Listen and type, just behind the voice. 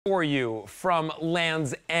For you from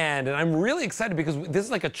Land's End, and I'm really excited because this is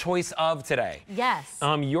like a choice of today. Yes.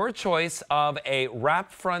 Your choice of a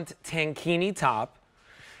wrap front tankini top,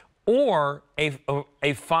 or a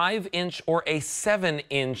 5-inch or a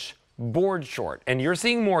 7-inch board short. And you're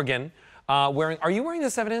seeing Morgan wearing. Are you wearing the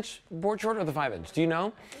 7-inch board short or the 5-inch? Do you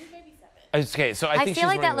know? Okay, so I think feel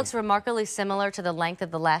like that looks remarkably similar to the length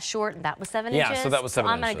of the last short, and that was 7 inches. Yeah, so that was 7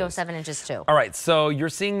 inches. I'm going to go 7 inches too. All right, so you're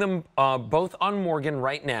seeing them both on Morgan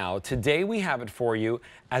right now. Today we have it for you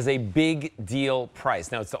as a big deal price.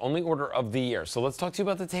 Now, it's the only order of the year. So let's talk to you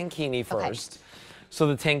about the tankini first. Okay. So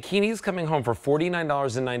the tankini is coming home for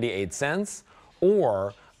 $49.98,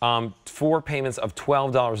 or 4 payments of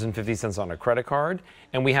 $12.50 on a credit card.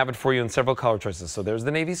 And we have it for you in several color choices. So there's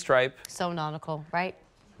the navy stripe. So nautical, right?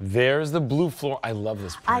 There's the blue floor. I love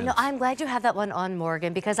this print. I know. I'm glad you have that one on,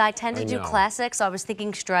 Morgan, because I tend to do classics, so I was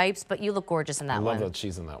thinking stripes, but you look gorgeous in that one. I love that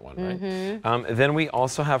she's in that one, right? Then we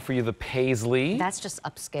also have for you the paisley. That's just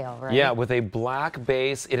upscale, right? Yeah, with a black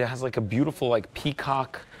base. It has like a beautiful like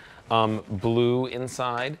peacock blue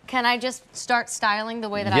inside. Can I just start styling the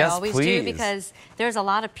way that I always do? Because there's a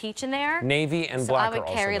lot of peach in there. Navy and black are also I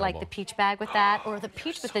would carry like the peach bag with that, or the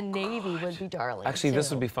peach with the navy would be darling. Actually, this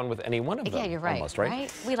would be fun with any one of them. Yeah, you're right. Almost,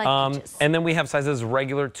 right? We like peaches. And then we have sizes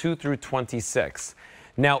regular 2 through 26.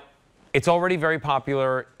 Now, it's already very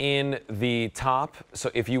popular in the top, so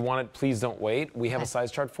if you want it, please don't wait. We have a size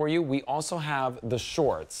chart for you. We also have the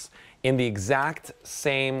shorts in the exact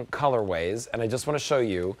same colorways, and I just want to show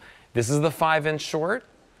you. This is the 5-inch short.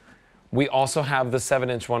 We also have the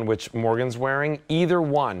 7-inch one, which Morgan's wearing. Either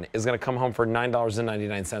one is going to come home for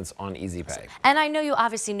 $9.99 on Easy Pay. And I know you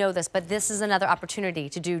obviously know this, but this is another opportunity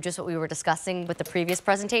to do just what we were discussing with the previous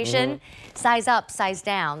presentation. Size up, size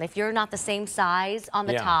down. If you're not the same size on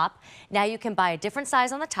the top, now you can buy a different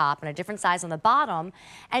size on the top and a different size on the bottom.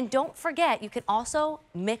 And don't forget, you can also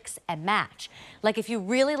mix and match. Like if you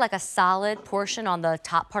really like a solid portion on the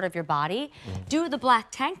top part of your body, do the black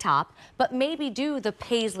tank top, but maybe do the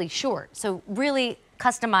paisley short. So really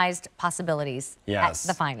customized possibilities at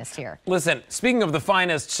the finest here. Listen, speaking of the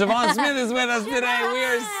finest, Siobhan Smith is with us today. We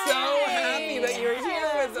are so happy that you're here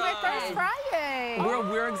with us. My first Friday.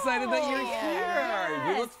 We're excited that you're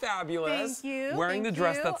here. You look fabulous. Thank you. Wearing the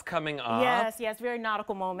dress that's coming up. Yes, very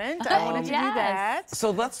nautical moment. I wanted to do that. So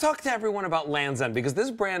let's talk to everyone about Land's End, because this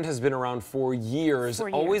brand has been around for years,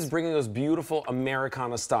 always bringing us beautiful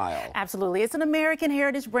Americana style. Absolutely. It's an American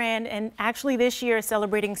heritage brand, and actually this year is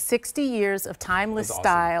celebrating 60 years of timeless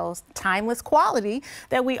styles, timeless quality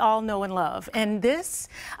that we all know and love. And this,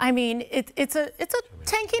 I mean, it's a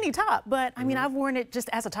tankini top, but I mean, I've worn it just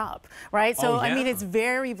as a top, right? So I mean, it's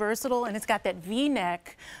very versatile, and it's got that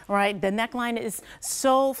V-neck, right? The neckline is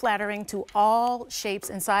so flattering to all shapes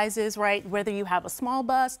and sizes, right? Whether you have a small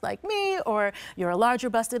bust like me or you're a larger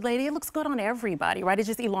busted lady, it looks good on everybody, right? It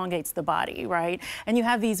just elongates the body, right? And you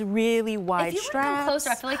have these really wide straps. If you want to come closer,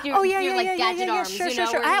 I feel like you're like gadget arms.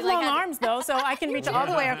 Sure. I have long arms though, so I can reach all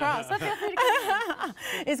the way across.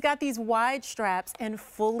 It's got these wide straps and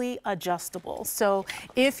fully adjustable. So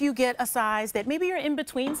if you get a size that maybe you're in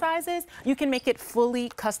between sizes, you can make it fully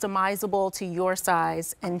customizable to your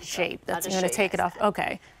size and shape. That's going to take it off.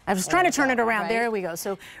 Okay. I was trying to turn it around. There we go.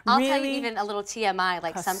 So I'll tell you even a little TMI,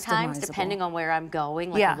 like sometimes depending on where I'm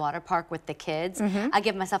going, like a water park with the kids, I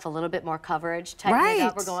give myself a little bit more coverage, tighten it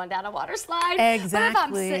up, we're going down a water slide. Exactly. But if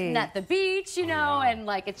I'm sitting at the beach, you know, and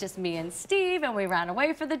like it's just me and Steve and we ran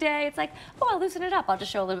away for the day, it's like, oh, I'll loosen it up. I'll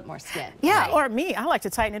just show a little bit more skin. Yeah, or me, I like to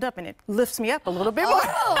tighten it up and it lifts me up a little bit more.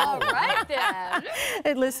 Oh, all right then.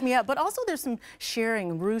 It lifts me up. But also there's some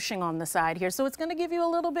shearing, ruching on the side here. So it's going to give you a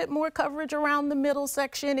little bit more coverage around the middle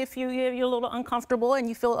section if you're a little uncomfortable and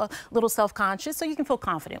you feel a little self-conscious, so you can feel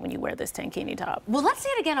confident when you wear this tankini top. Well, let's see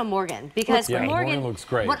it again on Morgan, because Morgan looks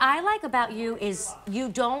great. What I like about you is you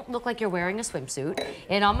don't look like you're wearing a swimsuit.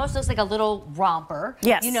 It almost looks like a little romper.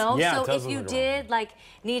 Yes. You know, yeah, so if you did like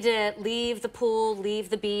need to leave the pool, leave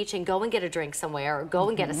the beach, and go and get a drink somewhere, or go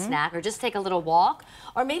and get a snack, or just take a little walk,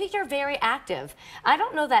 or maybe you're very active. I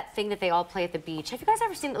don't know that thing that they all play at the beach. Have you guys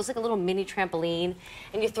ever seen it? It looks like a little mini trampoline,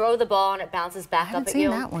 and you throw the ball and it bounces back up at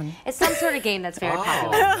you. That one. It's some sort of game that's very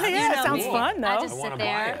popular. Yeah, it sounds fun though. I just sit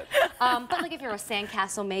there. But like if you're a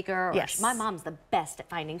sandcastle maker, or my mom's the best at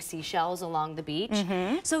finding seashells along the beach.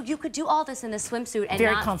 So you could do all this in a swimsuit and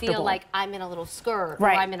not feel like I'm in a little skirt or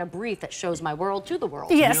I'm in a brief that shows my world to the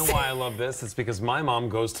world. Yes. You know why I love this? It's because my mom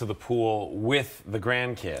goes to the pool with the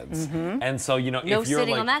grandkids. And so, you know, if you're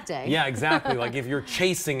sitting like, on that day. Yeah, exactly. Like if you're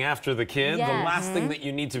chasing after the kid, the last thing that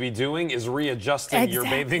you need to be doing is readjusting your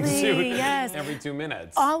bathing suit every 2 minutes.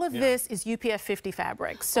 All of this is UPF 50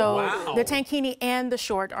 fabric. So wow. the tankini and the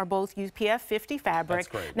short are both UPF 50 fabric. That's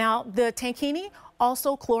great. Now the tankini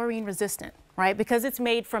also chlorine resistant, right? Because it's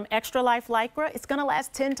made from extra life lycra, it's gonna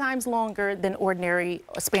last 10 times longer than ordinary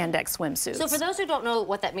spandex swimsuits. So for those who don't know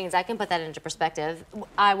what that means, I can put that into perspective.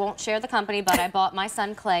 I won't share the company, but I bought my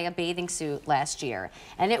son Clay a bathing suit last year,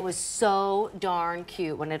 and it was so darn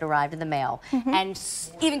cute when it arrived in the mail, and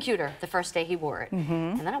even cuter the first day he wore it.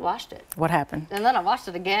 And then I washed it. What happened? And then I washed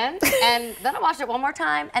it again, and then I washed it one more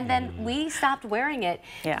time, and then we stopped wearing it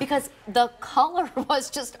because the color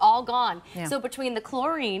was just all gone. So between the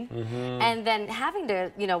chlorine and then having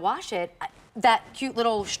to, you know, wash it, that cute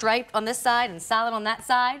little stripe on this side and solid on that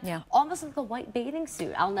side, almost like a white bathing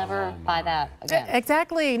suit. I'll never buy that again.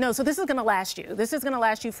 Exactly. No, so this is going to last you. This is going to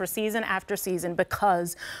last you for season after season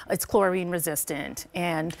because it's chlorine resistant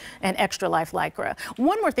and extra life lycra.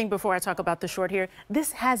 One more thing before I talk about the short here.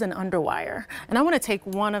 This has an underwire, and I want to take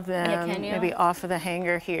one of them maybe off of the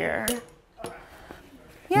hanger here.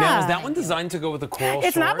 Now, is that one designed to go with the coral shorts?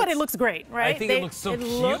 It's not, but it looks great, right? I think it looks so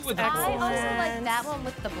cute with the coral. I also like that one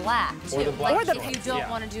with the black, too. Or the black like, shorts. if you don't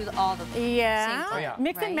want to do all the same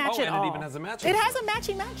mix and match it all. And it even has a matching. It has a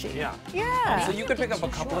matchy-matchy. Yeah. So you could pick up a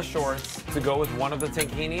couple of shorts to go with one of the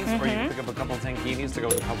tankinis, or you can pick up a couple of tankinis to go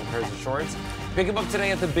with a couple pairs of shorts. Pick them up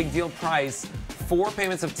today at the big deal price. 4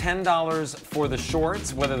 payments of $10 for the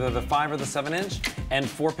shorts, whether they're the 5 or the 7-inch, and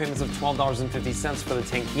 4 payments of $12.50 for the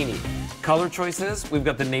tankini. Color choices, we've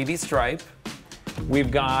got the navy stripe,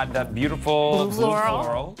 we've got that beautiful blue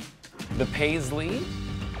floral, the paisley,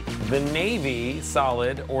 the navy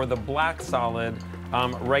solid, or the black solid.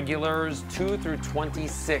 Regulars 2 through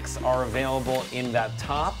 26 are available in that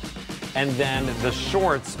top. And then the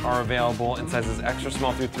shorts are available in sizes extra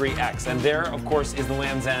small through 3X. And there, of course, is the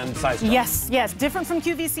Land's End size chart. Yes, different from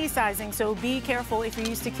QVC sizing, so be careful if you're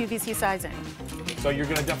used to QVC sizing. So you're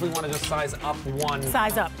gonna definitely want to just size up one.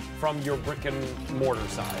 Size up. From your brick and mortar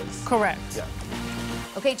size. Correct. Yeah.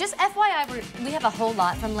 Okay, just FYI, we have a whole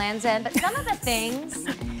lot from Land's End, but some of the things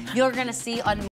you're gonna see on